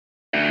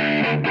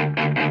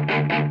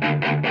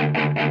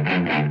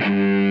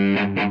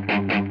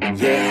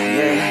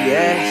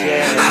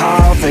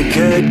the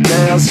good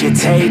girls you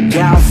take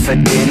out for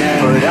dinner,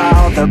 but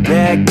all the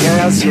bad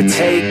girls you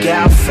take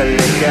out for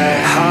liquor.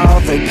 All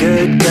the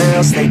good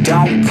girls, they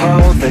don't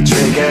pull the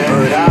trigger,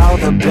 but all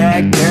the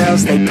bad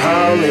girls, they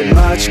pull it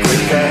much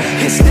quicker.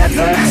 It's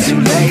never too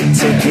late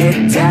to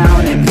get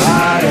down and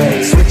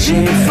party,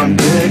 switching from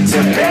good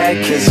to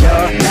bad, cause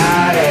you're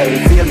naughty.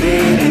 Feel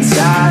it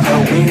inside,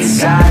 oh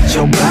inside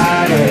your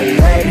body,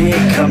 let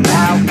it come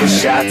out with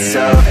shots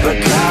of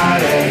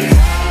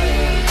Bacardi.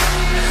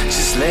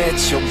 Just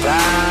let your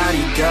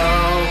body go,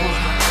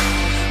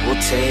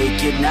 we'll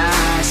take it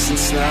nice and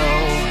slow.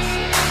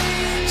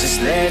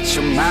 Just let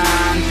your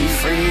mind be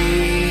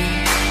free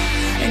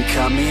and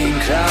come in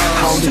close.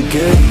 All the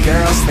good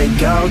girls, they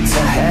go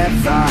to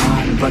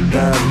heaven, but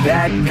the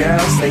bad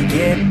girls, they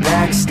get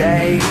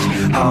backstage.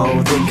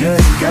 Oh, the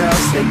good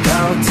girls, they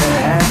go to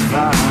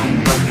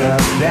heaven, but the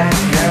bad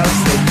girls,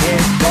 they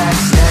get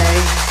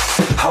backstage.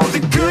 Oh,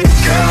 the good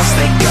girls,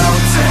 they go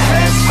to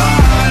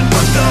heaven,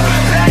 but the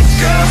bad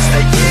girls,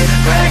 they get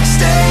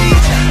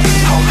backstage.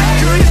 Oh, the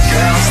good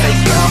girls, they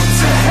go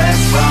to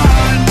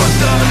heaven, but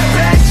the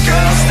bad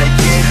girls, they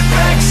get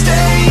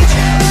backstage.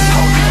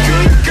 Oh, the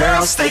good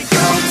girls, they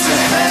go to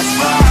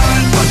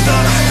heaven, but the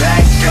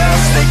bad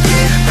girls, they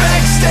get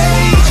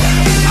backstage.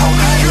 Oh,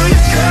 the good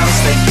girls,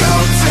 they go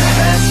to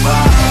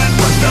heaven,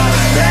 but the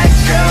bad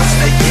girls,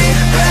 they get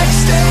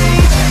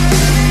backstage.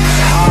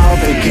 All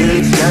the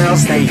good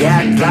girls, they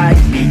act like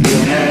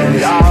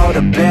beginners. All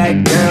the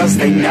bad girls,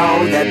 they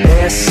know that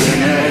they're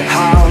sinners.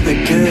 All the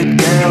good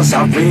girls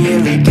are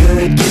really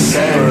good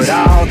kissers, but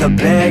all the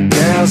bad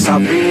girls are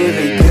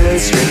really good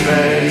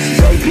strippers.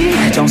 Baby,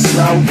 don't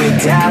slow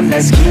it down,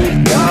 let's keep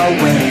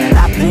going.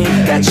 I think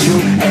that you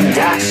and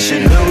I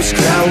should lose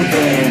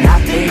clothing. I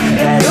think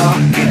that all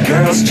good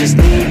girls just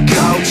need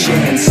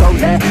coaching, so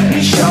let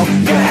me show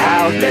you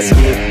how, let's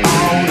get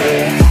on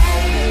it.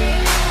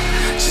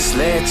 Just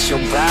let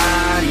your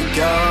body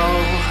go,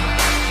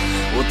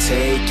 we'll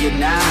take it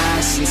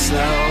nice and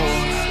slow.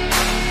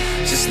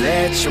 Just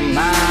let your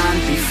mind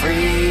be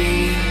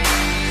free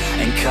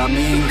and come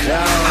in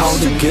close. All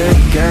the good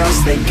girls,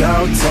 they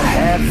go to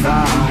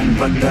heaven,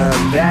 but the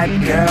bad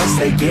girls,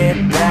 they get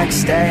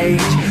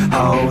backstage.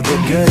 Oh, the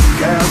good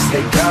girls,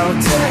 they go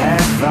to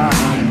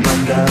heaven, but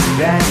the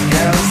bad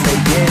girls, they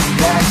get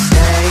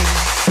backstage.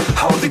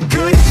 Oh, the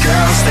good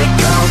girls, they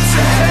go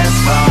to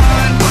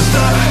heaven, but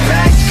the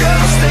bad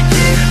girls, they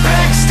get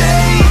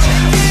backstage.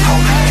 Oh,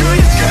 the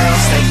good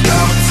girls, they go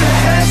to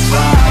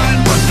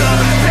heaven, but the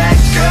bad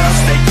girls,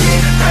 they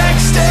get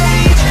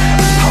backstage.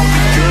 Oh,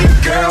 the good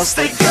girls,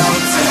 they go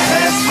to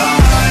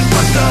heaven,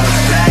 but the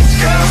bad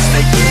girls,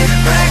 they get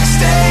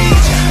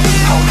backstage.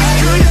 Oh, the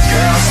good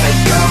girls, they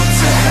go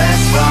to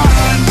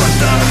heaven, but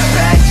the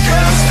bad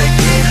girls, they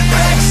get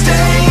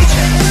backstage.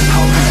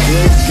 Oh, the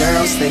good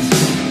girls, they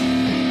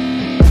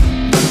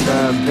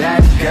the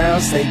bad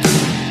girls, they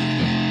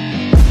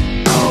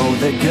oh,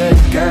 the good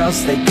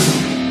girls, they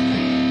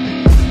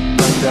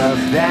but the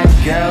bad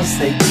girls,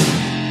 they